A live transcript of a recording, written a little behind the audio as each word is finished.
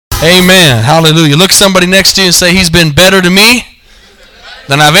Amen. Hallelujah. Look somebody next to you and say, he's been better to me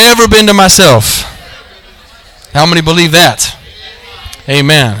than I've ever been to myself. How many believe that?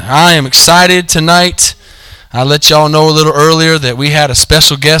 Amen. I am excited tonight. I let y'all know a little earlier that we had a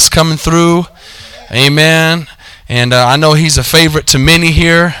special guest coming through. Amen. And I know he's a favorite to many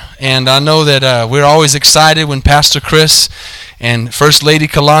here. And I know that we're always excited when Pastor Chris and First Lady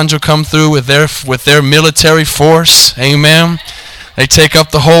Calandra come through with their military force. Amen. They take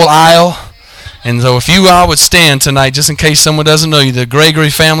up the whole aisle. And so if you all would stand tonight, just in case someone doesn't know you, the Gregory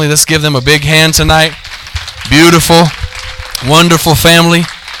family, let's give them a big hand tonight. Beautiful, wonderful family.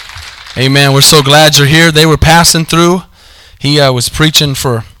 Amen. We're so glad you're here. They were passing through. He was preaching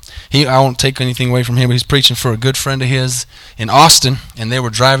for, I won't take anything away from him, but he's preaching for a good friend of his in Austin, and they were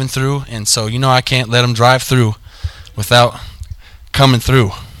driving through. And so, I can't let them drive through without coming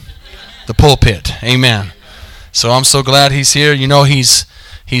through the pulpit. Amen. So I'm so glad he's here.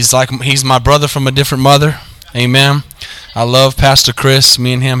 He's my brother from a different mother. Amen. I love Pastor Chris.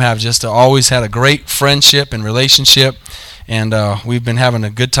 Me and him have just always had a great friendship and relationship. And we've been having a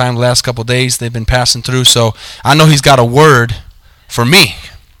good time the last couple of days. They've been passing through. So I know he's got a word for me.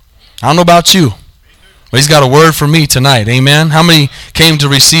 I don't know about you, but he's got a word for me tonight. Amen. How many came to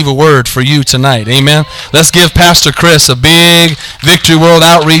receive a word for you tonight? Amen. Let's give Pastor Chris a big Victory World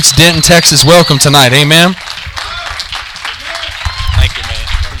Outreach, Denton, Texas welcome tonight. Amen. Thank you, man.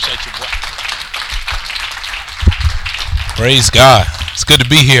 Appreciate you. Praise God. It's good to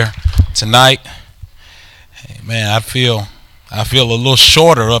be here tonight. Hey, man, I feel a little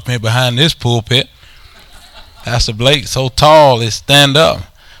shorter up here behind this pulpit. Pastor Blake, so tall, they stand up.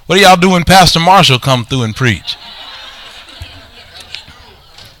 What do y'all do when Pastor Marshall come through and preach?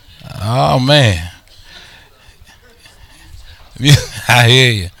 Oh, man. I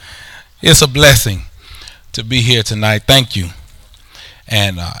hear you. It's a blessing to be here tonight. Thank you.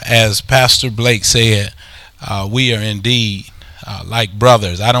 And as Pastor Blake said, we are indeed like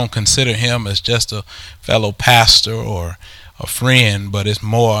brothers. I don't consider him as just a fellow pastor or a friend, but it's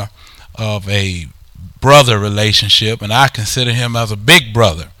more of a brother relationship, and I consider him as a big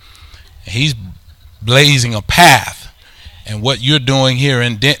brother. He's blazing a path, and what you're doing here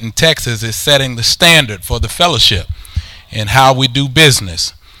in Denton, Texas is setting the standard for the fellowship and how we do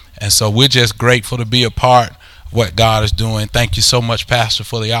business. And so we're just grateful to be a part of what God is doing. Thank you so much, Pastor,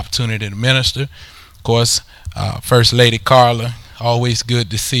 for the opportunity to minister. Of course, First Lady Carla, always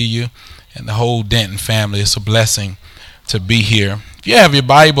good to see you, and the whole Denton family. It's a blessing to be here. If you have your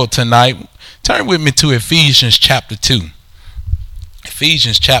Bible tonight, turn with me to Ephesians chapter 2.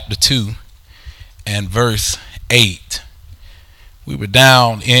 Ephesians chapter 2 and verse 8. We were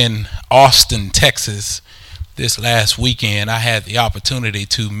down in Austin, Texas this last weekend. I had the opportunity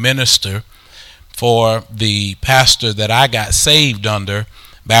to minister for the pastor that I got saved under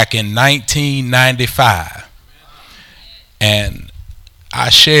back in 1995. And I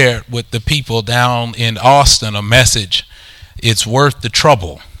shared with the people down in Austin a message. It's worth the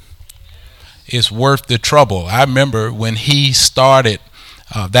trouble. It's worth the trouble. I remember when he started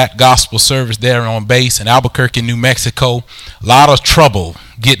that gospel service there on base in Albuquerque, New Mexico, a lot of trouble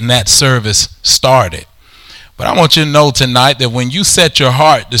getting that service started. But I want you to know tonight that when you set your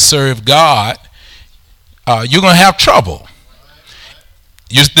heart to serve God, you're going to have trouble.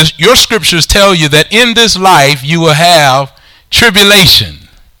 Your scriptures tell you that in this life you will have tribulation.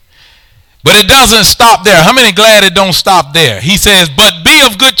 But it doesn't stop there. How many glad it don't stop there? He says, but be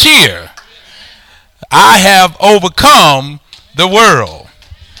of good cheer. I have overcome the world.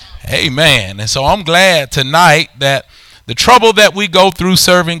 Amen. And so I'm glad tonight that the trouble that we go through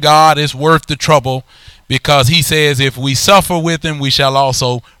serving God is worth the trouble, because he says if we suffer with him, we shall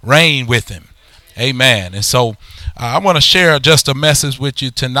also reign with him. Amen. And so I want to share just a message with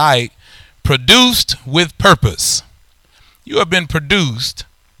you tonight, produced with purpose. You have been produced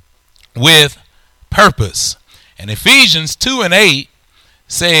with purpose. And Ephesians 2 and 8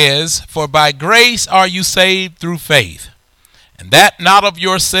 says, for by grace are you saved through faith, and that not of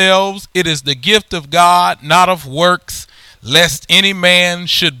yourselves, it is the gift of God, not of works, lest any man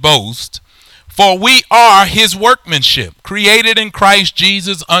should boast. For we are his workmanship, created in Christ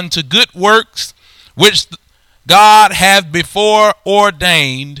Jesus unto good works, which God hath before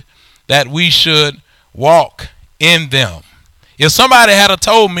ordained that we should walk in them. If somebody had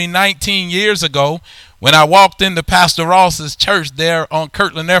told me 19 years ago when I walked into Pastor Ross's church there on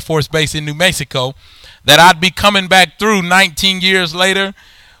Kirtland Air Force Base in New Mexico that I'd be coming back through 19 years later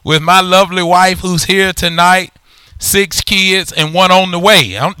with my lovely wife who's here tonight, 6 kids, and 1 on the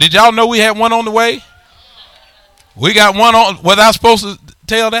way. Did y'all know we had 1 on the way? We got 1 on. Was I supposed to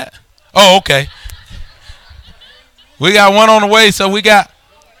tell that? Oh, okay. We got 1 on the way, so we got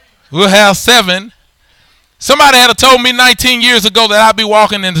we'll have 7. Somebody had told me 19 years ago that I'd be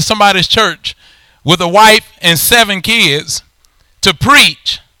walking into somebody's church with a wife and 7 kids to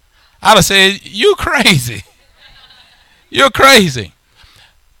preach. I'd have said, you crazy. You're crazy.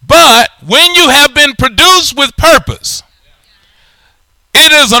 But when you have been produced with purpose,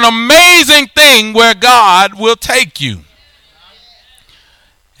 it is an amazing thing where God will take you.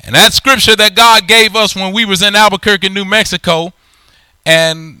 And that scripture that God gave us when we was in Albuquerque, New Mexico,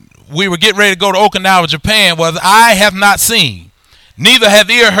 and we were getting ready to go to Okinawa, Japan, was, I have not seen, neither hath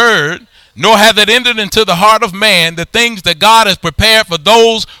ear heard, nor hath it entered into the heart of man, the things that God has prepared for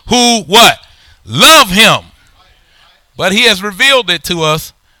those who, what? Love him. But he has revealed it to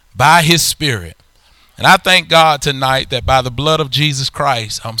us by his Spirit. And I thank God tonight that by the blood of Jesus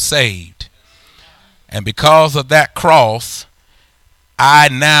Christ, I'm saved. And because of that cross, I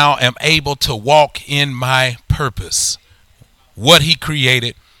now am able to walk in my purpose, what he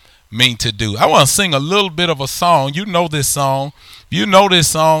created me to do. I want to sing a little bit of a song. You know this song. If you know this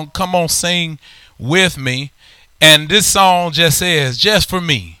song, come on, sing with me. And this song just says, just for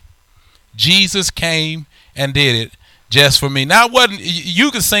me. Jesus came and did it just for me. Now,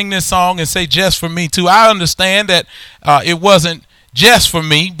 you can sing this song and say just for me too. I understand that it wasn't just for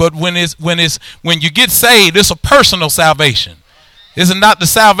me, but when you get saved, it's a personal salvation. It's not the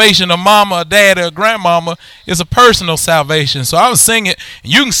salvation of mama or dad or grandmama. It's a personal salvation. So I will sing it,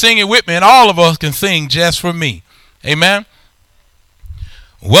 and you can sing it with me, and all of us can sing just for me. Amen.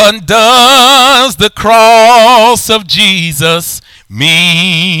 What does the cross of Jesus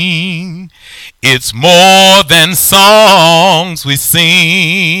mean? It's more than songs we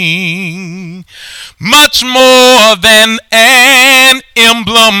sing, much more than an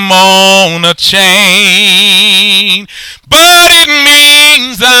emblem on a chain. But it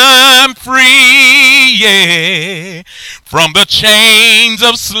means I'm free, yeah, from the chains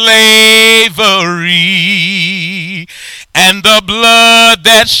of slavery. And the blood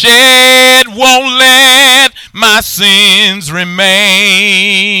that shed won't let my sins remain.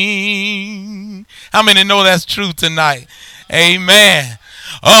 How many know that's true tonight? Amen.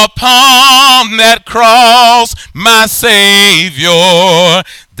 Upon that cross, my Savior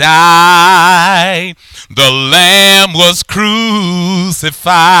died. The Lamb was crucified.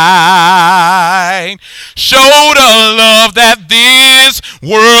 Showed a love that this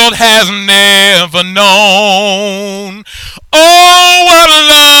world has never known. Oh, what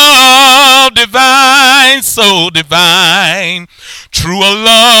love divine, so divine. True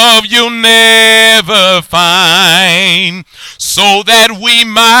love you'll never find. So that we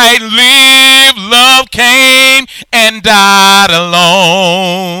might live, love came and died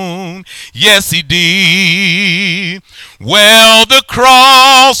alone. Yes, he did. Well, the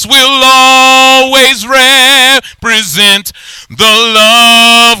cross will always represent the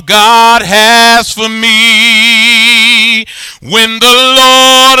love God has for me. When the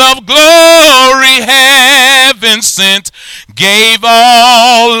Lord of glory, heaven sent, gave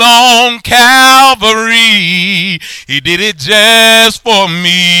all on Calvary, he did it just for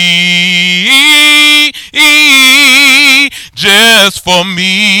me, just for me.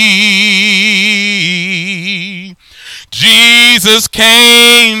 Jesus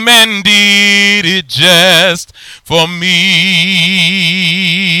came and did it just for me.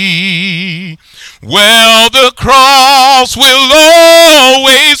 Well, the cross will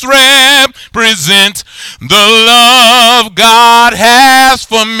always represent the love God has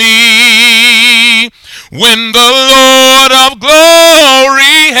for me. When the Lord of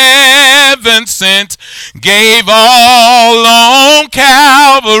glory, heaven sent, gave all on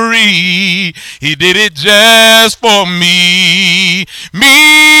Calvary, he did it just for me,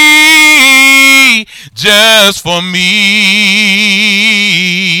 just for me.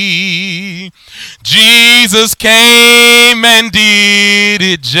 Jesus came and did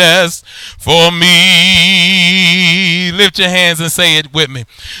it just for me. Lift your hands and say it with me.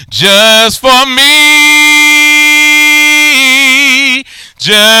 Just for me.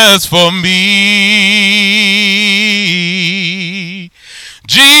 Just for me.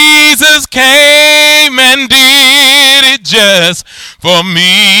 Jesus came and did it just for me.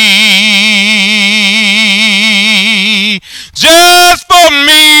 Just for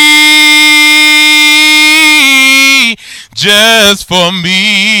me. Just for me.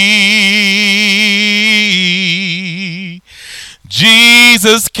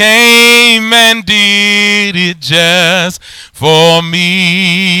 Jesus came and did it just for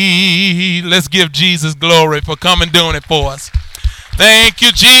me. Let's give Jesus glory for coming and doing it for us. Thank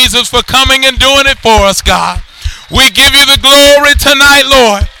you, Jesus, for coming and doing it for us, God. We give you the glory tonight,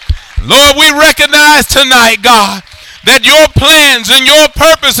 Lord. Lord, we recognize tonight, God, that your plans and your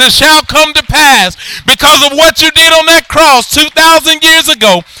purposes shall come to pass because of what you did on that cross 2,000 years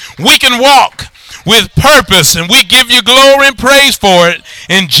ago. We can walk with purpose, and we give you glory and praise for it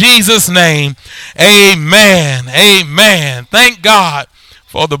in Jesus' name. Amen. Amen. Thank God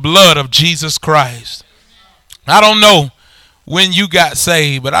for the blood of Jesus Christ. I don't know when you got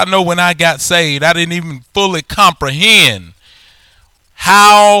saved, but I know when I got saved, I didn't even fully comprehend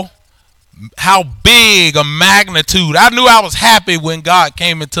how big a magnitude. I knew I was happy when God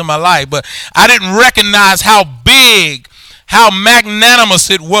came into my life, but I didn't recognize how big, how magnanimous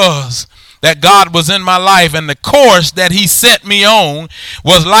it was that God was in my life. And the course that he set me on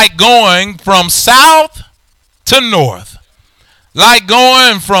was like going from south to north, like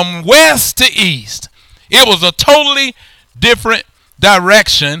going from west to east. It was a totally different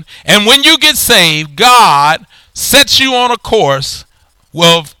direction. And when you get saved, God sets you on a course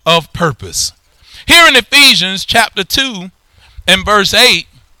of purpose. Here in Ephesians chapter 2 and verse 8,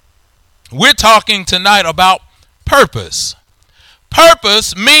 we're talking tonight about purpose.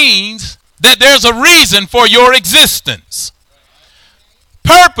 Purpose means that there's a reason for your existence.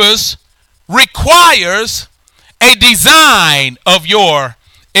 Purpose requires a design of your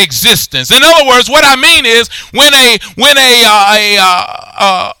existence. In other words, what I mean is when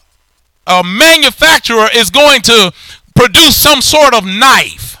a manufacturer is going to produce some sort of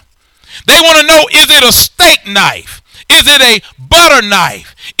knife, they want to know, is it a steak knife? Is it a butter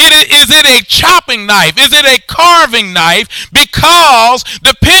knife? Is it a chopping knife? Is it a carving knife? Because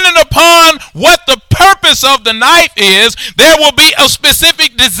depending upon what the purpose of the knife is, there will be a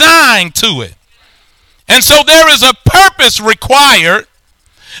specific design to it. And so there is a purpose required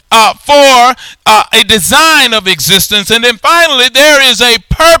for a design of existence. And then finally, there is a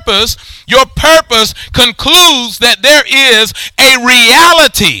purpose. Your purpose concludes that there is a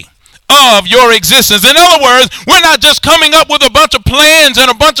reality of your existence. In other words, we're not just coming up with a bunch of plans and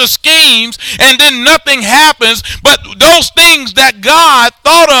a bunch of schemes and then nothing happens, but those things that God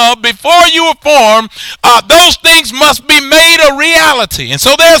thought of before you were formed, those things must be made a reality. And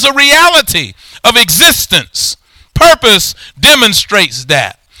so there's a reality of existence. Purpose demonstrates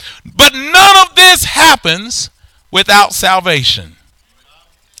that. But none of this happens without salvation.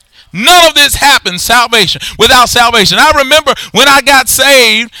 None of this happens without salvation. I remember when I got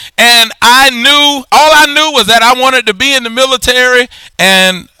saved, and all I knew was that I wanted to be in the military,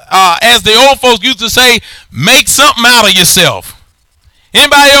 and as the old folks used to say, make something out of yourself.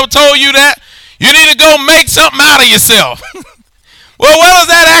 Anybody ever told you that? You need to go make something out of yourself. Well, what does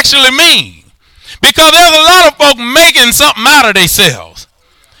that actually mean? Because there's a lot of folk making something out of themselves.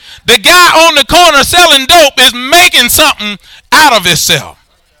 The guy on the corner selling dope is making something out of himself.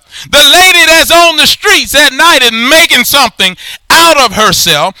 The lady that's on the streets at night is making something out of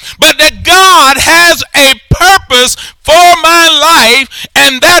herself. But that God has a purpose for my life,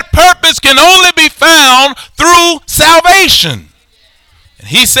 and that purpose can only be found through salvation. And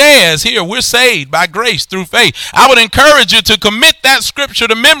he says here, we're saved by grace through faith. I would encourage you to commit that scripture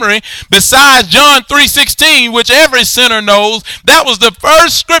to memory besides John 3:16, which every sinner knows. That was the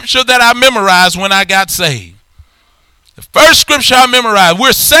first scripture that I memorized when I got saved. The first scripture I memorized,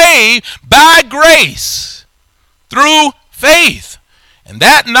 we're saved by grace through faith, and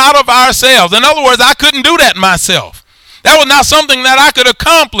that not of ourselves. In other words, I couldn't do that myself. That was not something that I could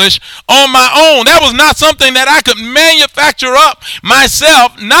accomplish on my own. That was not something that I could manufacture up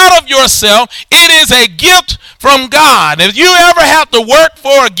myself, not of yourself. It is a gift from God. If you ever have to work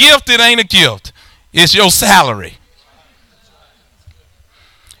for a gift, it ain't a gift. It's your salary.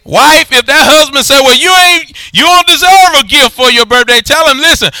 Wife, if that husband say, well, you don't deserve a gift for your birthday, tell him,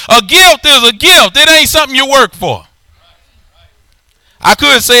 listen, a gift is a gift. It ain't something you work for. I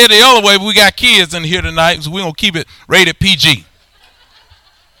could say it the other way, but we got kids in here tonight, so we're going to keep it rated PG.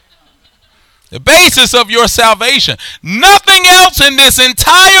 The basis of your salvation. Nothing else in this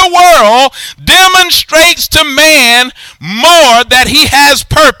entire world demonstrates to man more that he has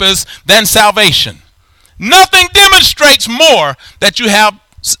purpose than salvation. Nothing demonstrates more that you have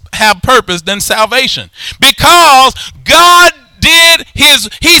purpose than salvation, because God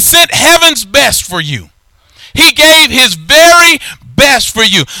he sent heaven's best for you. He gave his very best for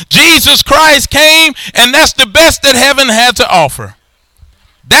you. Jesus Christ came, and that's the best that heaven had to offer.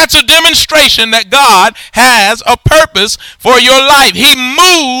 That's a demonstration that God has a purpose for your life. He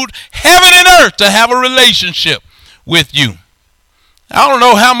moved heaven and earth to have a relationship with you. I don't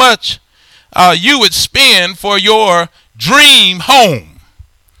know how much you would spend for your dream home,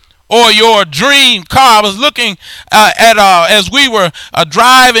 or your dream car. I was looking as we were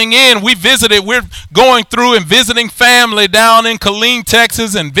driving in, we're going through and visiting family down in Killeen,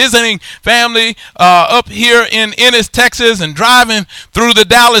 Texas, and visiting family up here in Ennis, Texas, and driving through the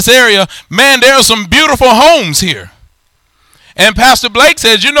Dallas area. Man, there are some beautiful homes here. And Pastor Blake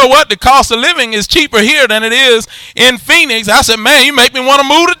says, you know what? The cost of living is cheaper here than it is in Phoenix. I said, man, you make me want to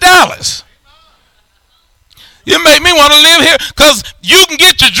move to Dallas. You make me want to live here because you can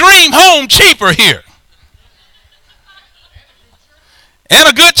get your dream home cheaper here. And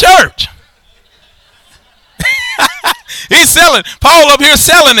a good church. He's selling. Paul up here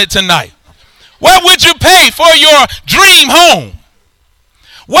selling it tonight. What would you pay for your dream home?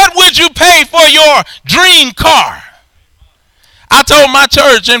 What would you pay for your dream car? I told my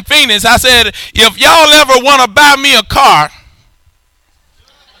church in Phoenix, I said, if y'all ever want to buy me a car,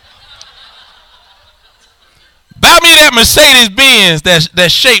 buy me that Mercedes-Benz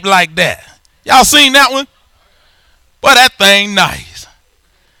that's shaped like that. Y'all seen that one? Boy, that thing nice.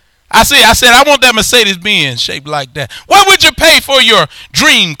 I said, I want that Mercedes-Benz shaped like that. What would you pay for your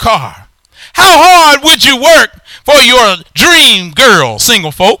dream car? How hard would you work for your dream girl,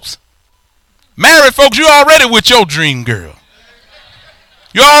 single folks? Married folks, you already with your dream girl.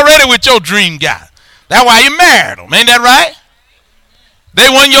 You're already with your dream guy. That's why you married them. Ain't that right? They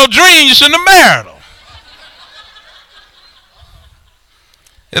weren't your dream. You shouldn't have married them.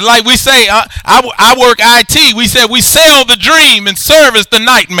 It's like we say, I work IT. We said we sell the dream and service the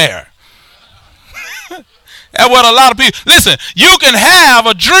nightmare. That's what a lot of people, listen, you can have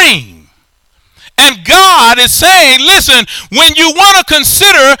a dream. And God is saying, listen, when you want to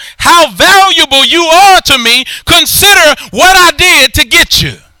consider how valuable you are to me, consider what I did to get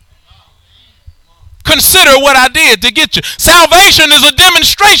you. Consider what I did to get you. Salvation is a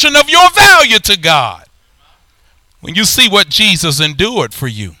demonstration of your value to God. When you see what Jesus endured for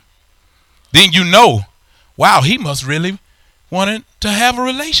you, then you know, wow, he must really want to have a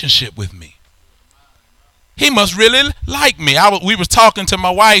relationship with me. He must really like me. We were talking to my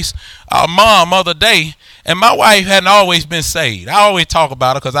wife's mom other day, and my wife hadn't always been saved. I always talk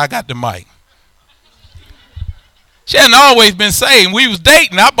about her because I got the mic. She hadn't always been saved. We was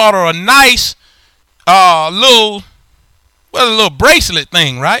dating. I bought her a nice little bracelet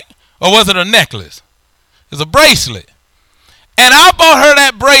thing, right? Or was it a necklace? It was a bracelet. And I bought her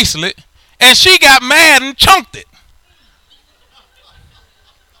that bracelet, and she got mad and chunked it.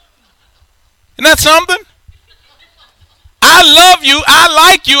 Isn't that something? I love you. I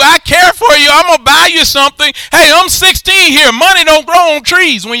like you. I care for you. I'm going to buy you something. Hey, I'm 16 here. Money don't grow on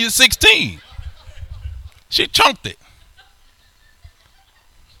trees when you're 16. She chunked it.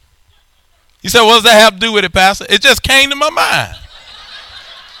 You said, what does that have to do with it, Pastor? It just came to my mind.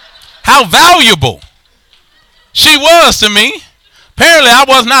 How valuable she was to me. Apparently, I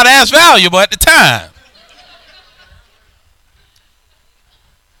was not as valuable at the time.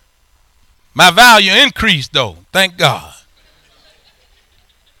 My value increased, though. Thank God.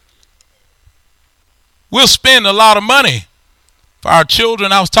 We'll spend a lot of money for our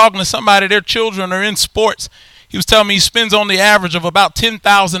children. I was talking to somebody, their children are in sports. He was telling me he spends on the average of about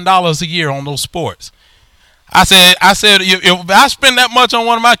 $10,000 a year on those sports. I said, if I spend that much on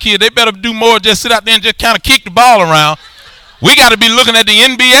one of my kids, they better do more than just sit out there and just kind of kick the ball around. We got to be looking at the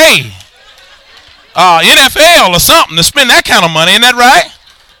NBA, NFL or something to spend that kind of money. Isn't that right?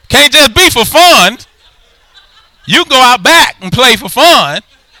 Can't just be for fun. You go out back and play for fun.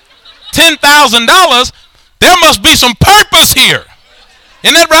 $10,000, there must be some purpose here.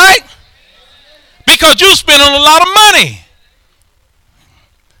 Isn't that right? Because you spending a lot of money.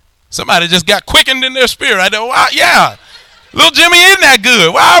 Somebody just got quickened in their spirit. I know, wow, yeah. Little Jimmy isn't that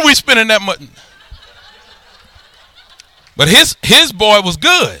good. Why are we spending that much? But his boy was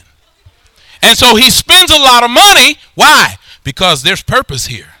good. And so he spends a lot of money. Why? Because there's purpose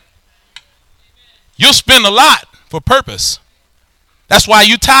here. You'll spend a lot for purpose. That's why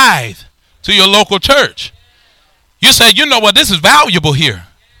you tithe to your local church. You say, you know what, this is valuable here.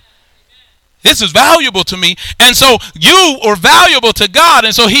 This is valuable to me. And so you are valuable to God.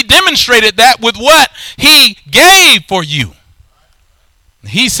 And so he demonstrated that with what he gave for you.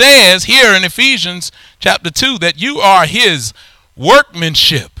 He says here in Ephesians chapter 2 that you are his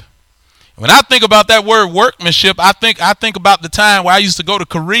workmanship. When I think about that word workmanship, I think about the time where I used to go to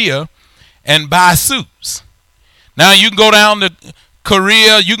Korea and buy suits. Now you can go down to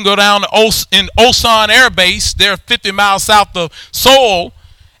Korea, you can go down to Osan Air Base. They're 50 miles south of Seoul,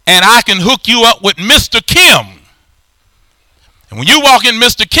 and I can hook you up with Mr. Kim. And when you walk in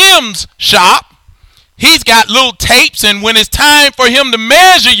Mr. Kim's shop, he's got little tapes, and when it's time for him to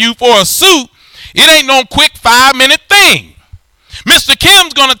measure you for a suit, it ain't no quick 5-minute thing. Mr.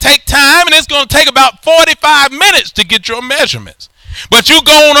 Kim's going to take time, and it's going to take about 45 minutes to get your measurements. But you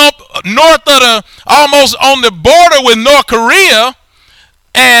going up north of almost on the border with North Korea,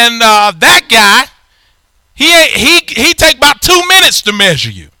 and that guy, he take about 2 minutes to measure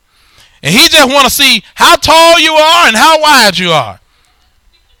you. And he just want to see how tall you are and how wide you are.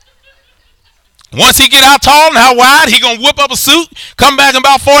 Once he get how tall and how wide, he going to whip up a suit, come back in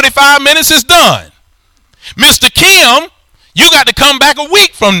about 45 minutes, it's done. Mr. Kim, you got to come back a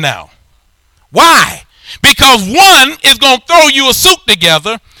week from now. Why? Because one is going to throw you a suit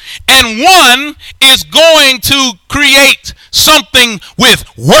together, and one is going to create something with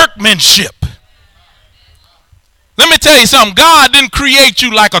workmanship. Let me tell you something. God didn't create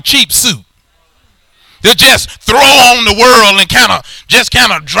you like a cheap suit to just throw on the world and kind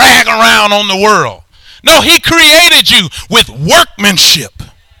of drag around on the world. No, he created you with workmanship.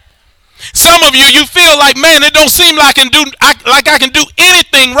 Some of you feel like, man, it don't seem like I can do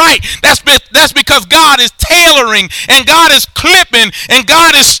anything right. That's because God is tailoring, and God is clipping, and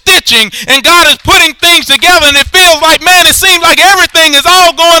God is stitching, and God is putting things together, and it feels like, man, it seems like everything is all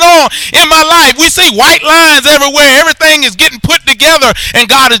going on in my life. We see white lines everywhere. Everything is getting put together, and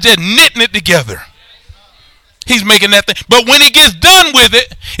God is just knitting it together. He's making that thing. But when he gets done with it,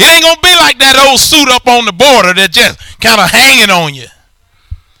 it ain't going to be like that old suit up on the border that just kind of hanging on you.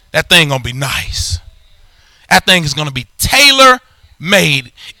 That thing going to be nice. That thing is going to be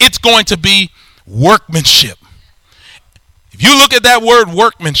tailor-made. It's going to be workmanship. If you look at that word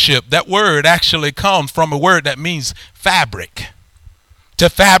workmanship, that word actually comes from a word that means fabric, to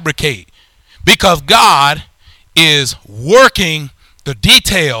fabricate. Because God is working the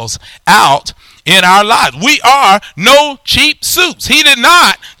details out in our lives. We are no cheap suits. He did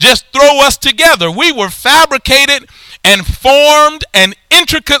not just throw us together. We were fabricated and formed and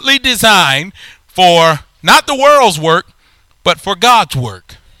intricately designed for not the world's work, but for God's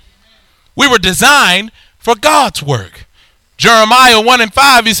work. We were designed for God's work. Jeremiah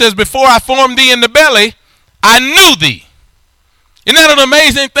 1:5, he says, before I formed thee in the belly, I knew thee. Isn't that an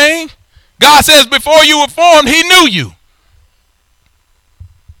amazing thing? God says before you were formed, he knew you.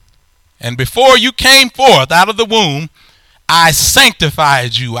 And before you came forth out of the womb, I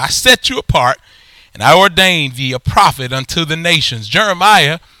sanctified you. I set you apart, and I ordained thee a prophet unto the nations.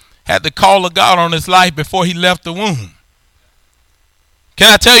 Jeremiah had the call of God on his life before he left the womb.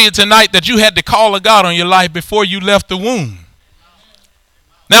 Can I tell you tonight that you had the call of God on your life before you left the womb?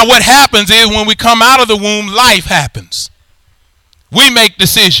 Now what happens is when we come out of the womb, life happens. We make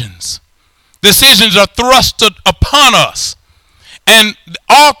decisions. Decisions are thrust upon us. And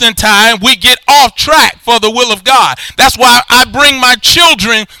oftentimes we get off track for the will of God. That's why I bring my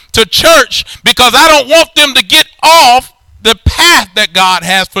children to church, because I don't want them to get off the path that God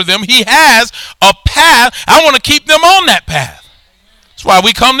has for them. He has a path. I want to keep them on that path. That's why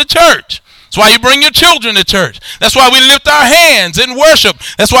we come to church. That's why you bring your children to church. That's why we lift our hands in worship.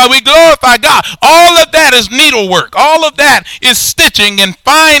 That's why we glorify God. All of that is needlework. All of that is stitching and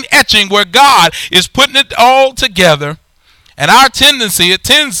fine etching where God is putting it all together. And our tendency,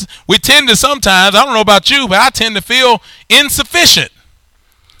 we tend to sometimes, I don't know about you, but I tend to feel insufficient.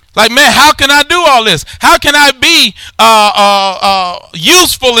 Like, man, how can I do all this? How can I be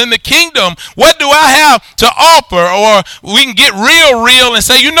useful in the kingdom? What do I have to offer? Or we can get real and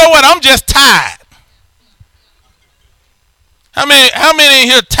say, you know what, I'm just tired. How many in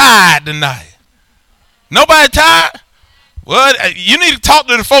here tired tonight? Nobody tired? Well, you need to talk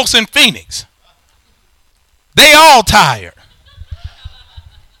to the folks in Phoenix. They all tired.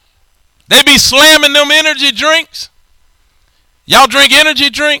 They be slamming them energy drinks. Y'all drink energy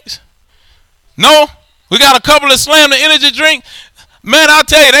drinks? No? We got a couple that slam the energy drink. Man, I'll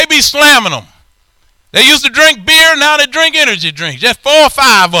tell you, they be slamming them. They used to drink beer, now they drink energy drinks. Just 4 or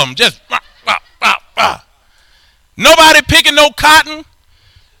 5 of them. Just Nobody picking no cotton.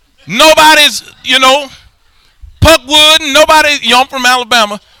 Nobody's, puckwood. Nobody, I'm from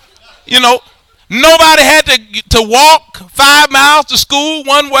Alabama. Nobody had to walk 5 miles to school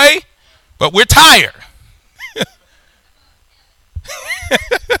one way, but we're tired.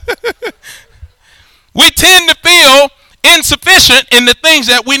 We tend to feel insufficient in the things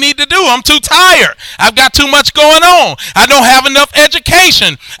that we need to do. I'm too tired. I've got too much going on. I don't have enough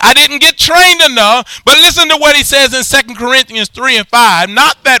education. I didn't get trained enough. But listen to what he says in 2 Corinthians 3:5.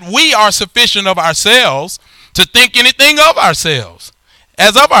 Not that we are sufficient of ourselves to think anything of ourselves,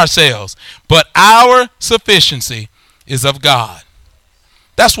 as of ourselves, but our sufficiency is of God.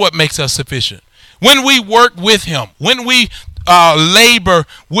 That's what makes us sufficient. When we work with him, when we labor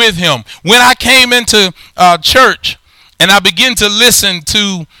with him. When I came into church and I begin to listen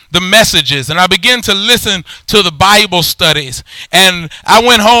to the messages, and I begin to listen to the Bible studies. And I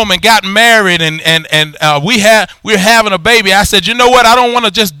went home and got married, and we're having a baby. I said, you know what? I don't want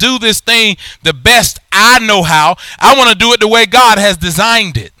to just do this thing the best I know how. I want to do it the way God has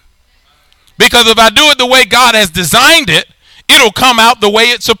designed it. Because if I do it the way God has designed it, it'll come out the way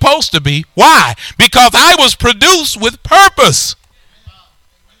it's supposed to be. Why? Because I was produced with purpose.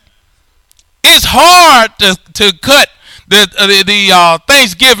 It's hard to cut the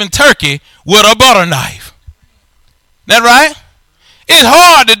Thanksgiving turkey with a butter knife. That right? It's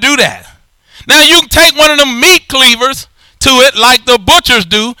hard to do that. Now you can take one of them meat cleavers to it like the butchers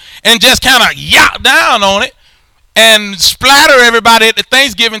do and just kind of yop down on it and splatter everybody at the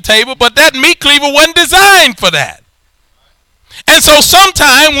Thanksgiving table, but that meat cleaver wasn't designed for that. And so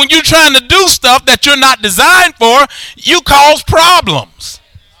sometimes when you're trying to do stuff that you're not designed for, you cause problems.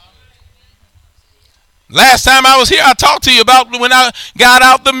 Last time I was here, I talked to you about when I got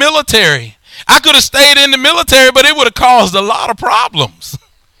out the military. I could have stayed in the military, but it would have caused a lot of problems.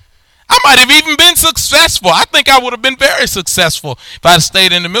 I might have even been successful. I think I would have been very successful if I had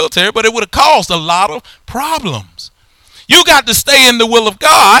stayed in the military, but it would have caused a lot of problems. You got to stay in the will of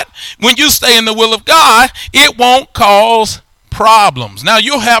God. When you stay in the will of God, it won't cause problems. Now,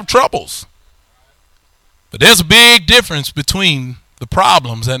 you'll have troubles, but there's a big difference between the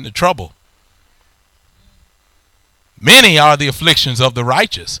problems and the trouble. Many are the afflictions of the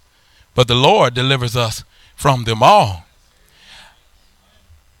righteous, but the Lord delivers us from them all.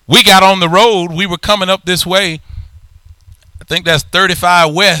 We got on the road. We were coming up this way. I think that's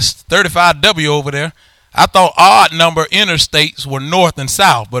 35 West, 35W over there. I thought odd number interstates were north and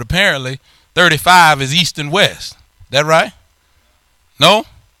south, but apparently 35 is east and west. That right? No?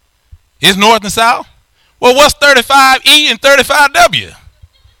 It's north and south? Well, what's 35E and 35W?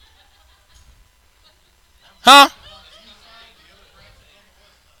 Huh?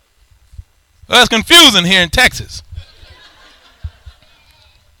 Well, that's confusing here in Texas.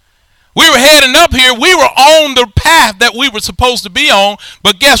 We were heading up here. We were on the path that we were supposed to be on,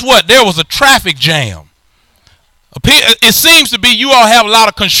 but guess what? There was a traffic jam. It seems to be you all have a lot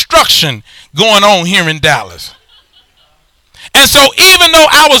of construction going on here in Dallas. And so even though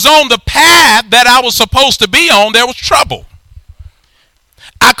I was on the path that I was supposed to be on, there was trouble.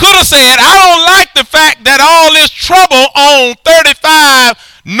 I could have said, I don't like the fact that all this trouble on 35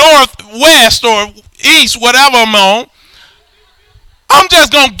 northwest or east, whatever I'm on. I'm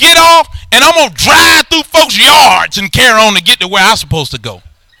just going to get off and I'm going to drive through folks' yards and carry on to get to where I'm supposed to go.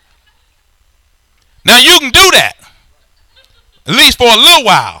 Now, you can do that, at least for a little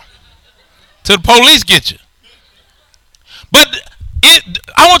while, till the police get you. But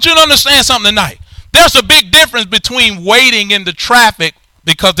I want you to understand something tonight. There's a big difference between waiting in the traffic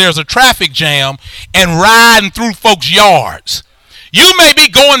because there's a traffic jam and riding through folks' yards. You may be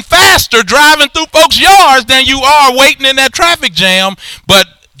going faster driving through folks' yards than you are waiting in that traffic jam, but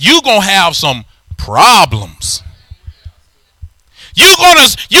you're going to have some problems.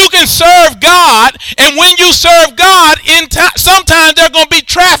 You can serve God, and when you serve God, sometimes there are going to be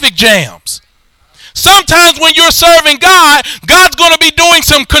traffic jams. Sometimes when you're serving God, God's going to be doing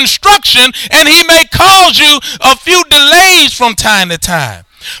some construction, and he may cause you a few delays from time to time.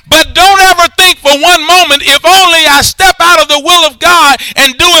 But don't ever think for one moment, if only I step out of the will of God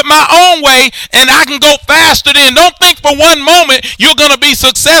and do it my own way and I can go faster then. Don't think for one moment you're going to be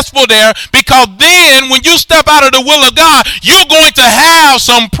successful there, because then when you step out of the will of God, you're going to have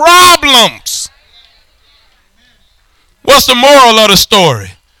some problems. What's the moral of the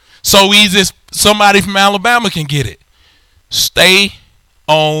story? So easy somebody from Alabama can get it. Stay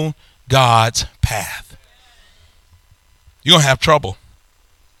on God's path. You're going to have trouble.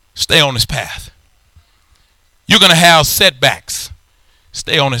 Stay on his path. You're going to have setbacks.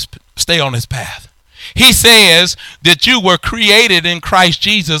 Stay on his path. He says that you were created in Christ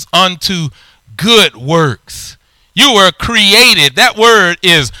Jesus unto good works. You were created. That word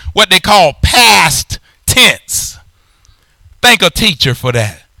is what they call past tense. Thank a teacher for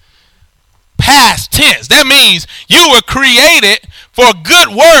that. Past tense. That means you were created for good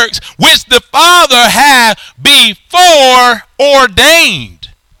works which the Father had before ordained.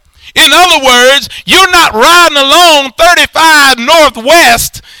 In other words, you're not riding along 35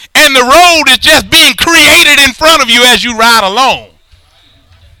 Northwest and the road is just being created in front of you as you ride along.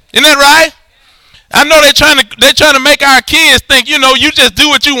 Isn't that right? I know they're trying to make our kids think, you just do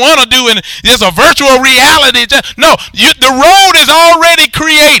what you want to do and it's a virtual reality. No, the road is already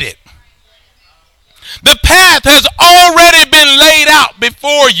created. The path has already been laid out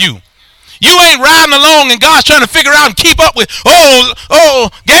before you. You ain't riding along and God's trying to figure out and keep up with,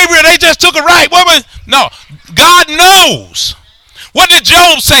 Gabriel, they just took a right. No, God knows. What did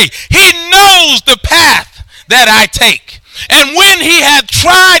Job say? He knows the path that I take. And when he hath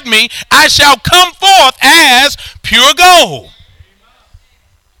tried me, I shall come forth as pure gold.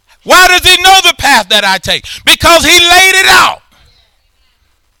 Why does he know the path that I take? Because he laid it out.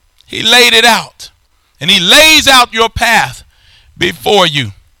 He laid it out. And he lays out your path before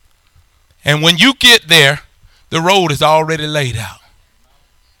you. And when you get there, the road is already laid out.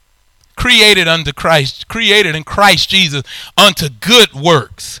 Created unto Christ, created in Christ Jesus unto good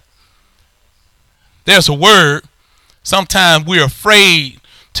works. There's a word, sometimes we're afraid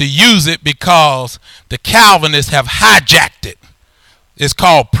to use it because the Calvinists have hijacked it. It's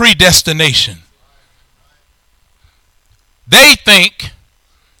called predestination. They think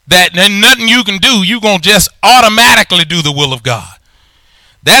that there's nothing you can do, you're going to just automatically do the will of God.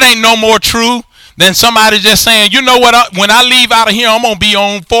 That ain't no more true than somebody just saying, you know what, when I leave out of here, I'm going to be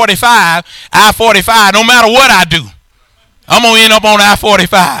on 45, I-45, no matter what I do. I'm going to end up on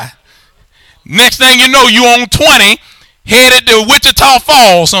I-45. Next thing you know, you on 20, headed to Wichita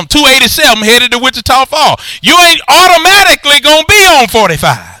Falls, some 287 headed to Wichita Falls. You ain't automatically going to be on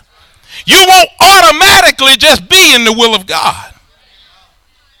 45. You won't automatically just be in the will of God.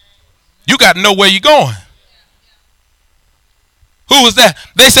 You got to know where you're going. Who was that?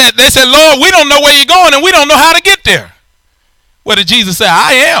 They said, Lord, we don't know where you're going and we don't know how to get there. What did Jesus say?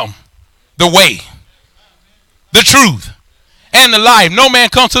 I am the way, the truth, and the life. No man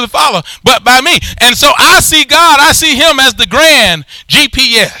comes to the Father but by me. And so I see God, I see him as the grand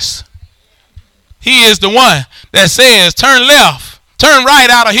GPS. He is the one that says, turn left, turn right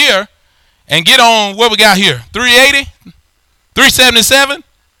out of here and get on, what we got here, 380, 377.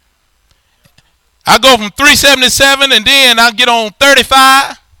 I go from 377 and then I get on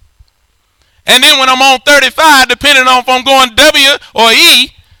 35. And then when I'm on 35, depending on if I'm going W or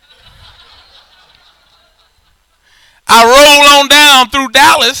E, I roll on down through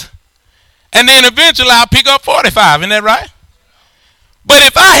Dallas and then eventually I'll pick up 45. Isn't that right? But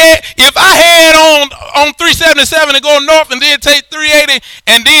if I head on 377 and go north and then take 380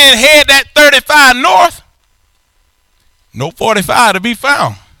 and then head that 35 north, no 45 to be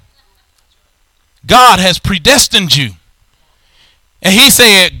found. God has predestined you. And he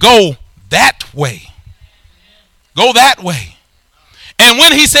said, go that way. Go that way. And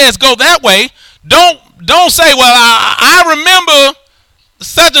when he says go that way, don't say, well, I remember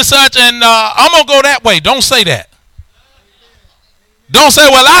such and such and I'm going to go that way. Don't say that. Don't say,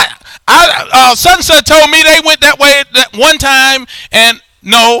 well, I such and such told me they went that way that one time. And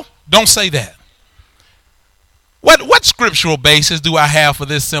no, don't say that. What scriptural basis do I have for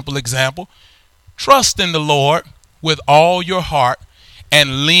this simple example? Trust in the Lord with all your heart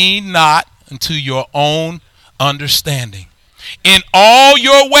and lean not unto your own understanding. In all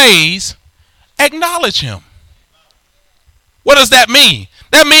your ways, acknowledge him. What does that mean?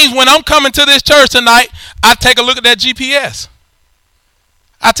 That means when I'm coming to this church tonight, I take a look at that GPS.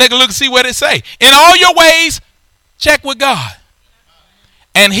 I take a look and see what it say. In all your ways, check with God.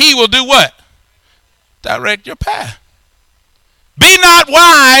 And he will do what? Direct your path. Be not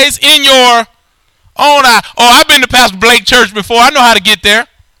wise in your own eye. Oh, I've been to Pastor Blake Church before. I know how to get there.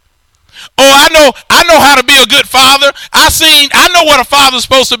 Oh, I know how to be a good father. I know what a father's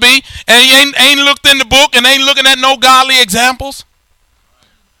supposed to be, and he ain't looked in the book and ain't looking at no godly examples.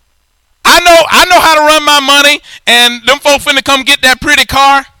 I know how to run my money, and them folks finna come get that pretty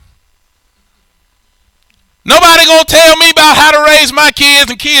car. Nobody gonna tell me about how to raise my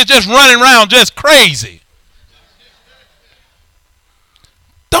kids, and kids just running around just crazy.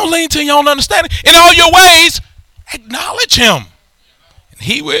 Don't lean to your own understanding. In all your ways, acknowledge him, and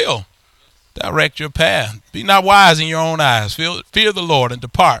he will direct your path. Be not wise in your own eyes. Fear the Lord and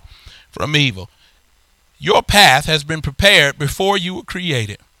depart from evil. Your path has been prepared before you were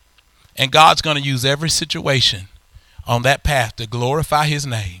created, and God's going to use every situation on that path to glorify his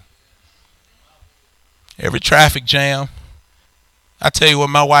name. Every traffic jam. I tell you what,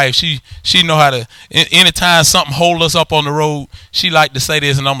 my wife, she know how to, anytime something hold us up on the road, she like to say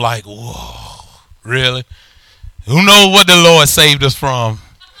this, and I'm like, whoa, really? Who knows what the Lord saved us from?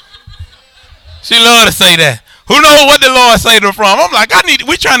 She love to say that. Who knows what the Lord saved us from? I'm like,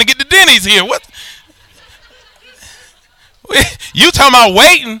 we're trying to get to Denny's here. What? You talking about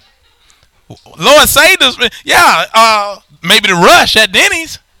waiting? Lord saved us. Yeah, maybe the rush at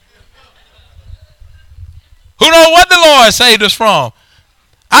Denny's. Who knows what the Lord saved us from?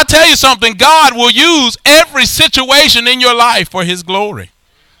 I tell you something, God will use every situation in your life for his glory.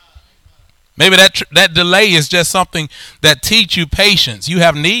 Maybe that delay is just something that teach you patience. You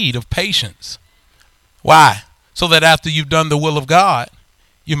have need of patience. Why? So that after you've done the will of God,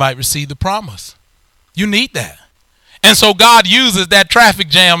 you might receive the promise. You need that. And so God uses that traffic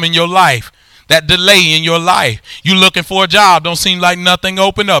jam in your life, that delay in your life. You looking for a job, don't seem like nothing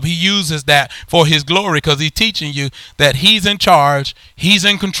opened up. He uses that for his glory because he's teaching you that he's in charge, he's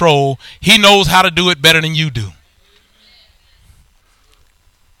in control, he knows how to do it better than you do.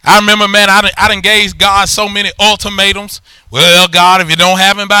 I remember, man, I done gave God so many ultimatums. Well, God, if you don't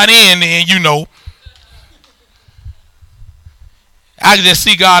have him by then you know. I could just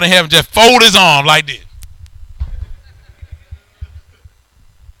see God in heaven just fold his arm like this.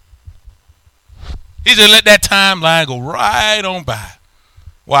 He just let that timeline go right on by.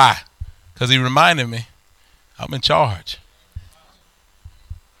 Why? Because he reminded me I'm in charge.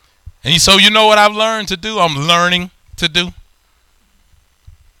 And so you know what I've learned to do? I'm learning to do.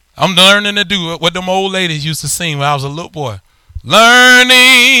 I'm learning to do what them old ladies used to sing when I was a little boy.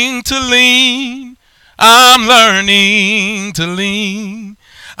 Learning to lean. I'm learning to lean.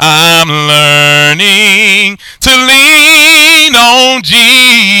 I'm learning to lean on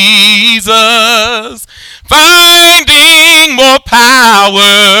Jesus. Finding more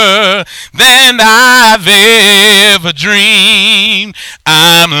power than I've ever dreamed.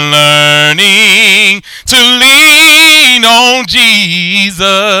 I'm learning to lean on Jesus.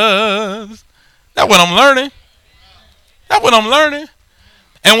 That's what I'm learning. That's what I'm learning.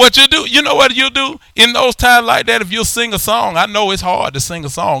 And what you do, you know what you do in those times like that, if you'll sing a song. I know it's hard to sing a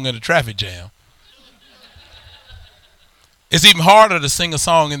song in a traffic jam. It's even harder to sing a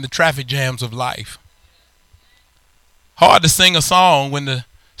song in the traffic jams of life. Hard to sing a song when the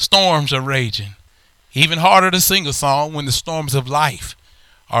storms are raging. Even harder to sing a song when the storms of life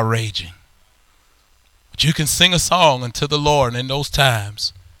are raging. But you can sing a song unto the Lord, and in those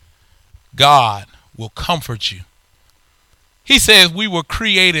times, God will comfort you. He says we were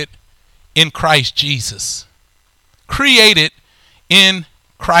created in Christ Jesus. Created in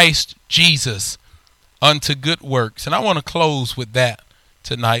Christ Jesus unto good works. And I want to close with that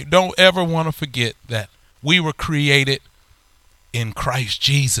tonight. Don't ever want to forget that we were created in Christ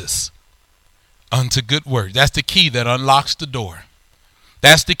Jesus unto good works. That's the key that unlocks the door.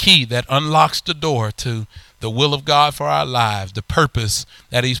 That's the key that unlocks the door to the will of God for our lives. The purpose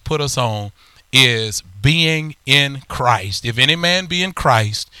that he's put us on is being in Christ. If any man be in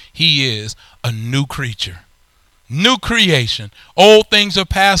Christ, he is a new creature, new creation. Old things are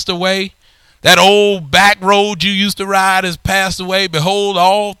passed away. That old back road you used to ride has passed away. Behold,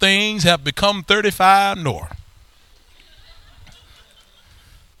 all things have become 35 north.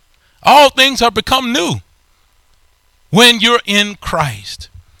 All things have become new when you're in Christ.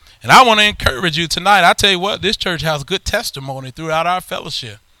 And I want to encourage you tonight. I tell you what, this church has good testimony throughout our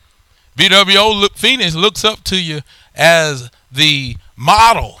fellowship. VWO Phoenix looks up to you as the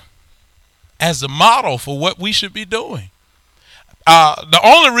model for what we should be doing. The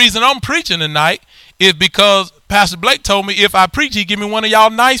only reason I'm preaching tonight is because Pastor Blake told me if I preach, he'd give me one of y'all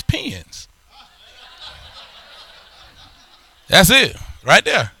nice pens. That's it, right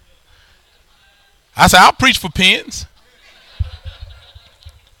there. I said, I'll preach for pens.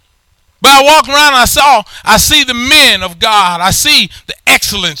 But I walk around and I see the men of God. I see the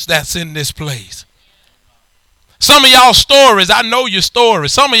excellence that's in this place. Some of y'all stories, I know your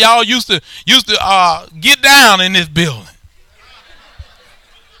stories. Some of y'all used to get down in this building.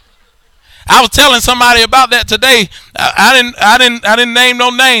 I was telling somebody about that today. I didn't name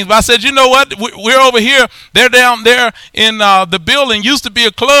no names, but I said, you know what? We're over here. They're down there in the building. Used to be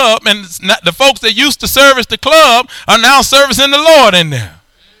a club, and the folks that used to service the club are now servicing the Lord in there.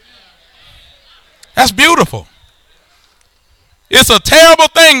 That's beautiful. It's a terrible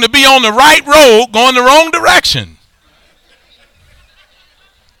thing to be on the right road going the wrong direction.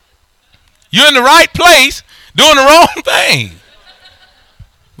 You're in the right place doing the wrong thing.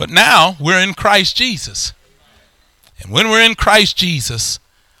 But now we're in Christ Jesus. And when we're in Christ Jesus,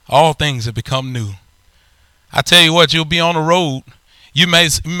 all things have become new. I tell you what, you'll be on the road. You may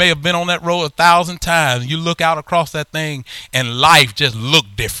have been on that road 1,000 times. You look out across that thing and life just look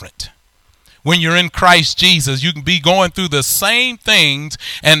different. When you're in Christ Jesus, you can be going through the same things,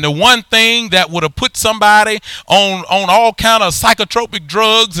 and the one thing that would have put somebody on all kind of psychotropic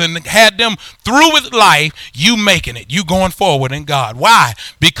drugs and had them through with life, you making it, you going forward in God. Why?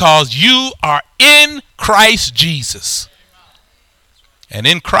 Because you are in Christ Jesus. And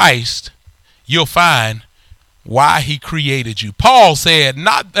in Christ, you'll find why he created you. Paul said,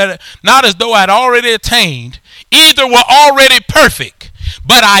 not as though I'd already attained, either were already perfect,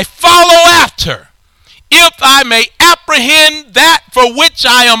 but I follow after if I may apprehend that for which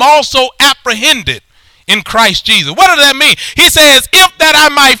I am also apprehended in Christ Jesus. What does that mean? He says, if that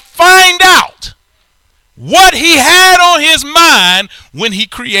I might find out what he had on his mind when he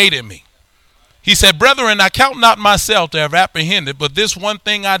created me. He said, brethren, I count not myself to have apprehended, but this one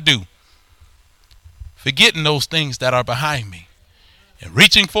thing I do, forgetting those things that are behind me and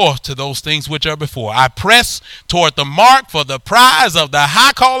reaching forth to those things which are before. I press toward the mark for the prize of the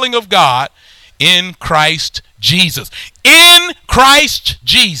high calling of God in Christ Jesus. In Christ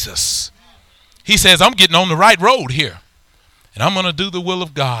Jesus. He says, I'm getting on the right road here, and I'm going to do the will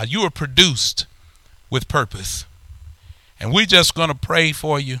of God. You are produced with purpose. And we're just going to pray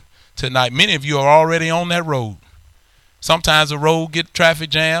for you tonight. Many of you are already on that road. Sometimes the road get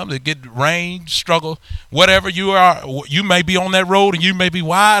traffic jammed, it get rain, struggle, whatever you are. You may be on that road and you may be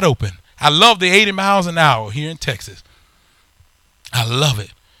wide open. I love the 80 miles an hour here in Texas. I love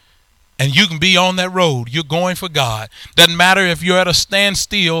it. And you can be on that road. You're going for God. Doesn't matter if you're at a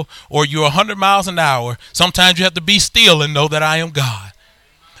standstill or you're 100 miles an hour. Sometimes you have to be still and know that I am God.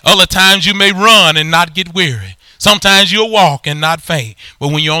 Other times you may run and not get weary. Sometimes you'll walk and not faint.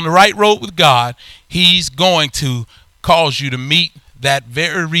 But when you're on the right road with God, he's going to cause you to meet that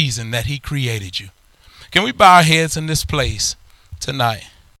very reason that he created you. Can we bow our heads in this place tonight?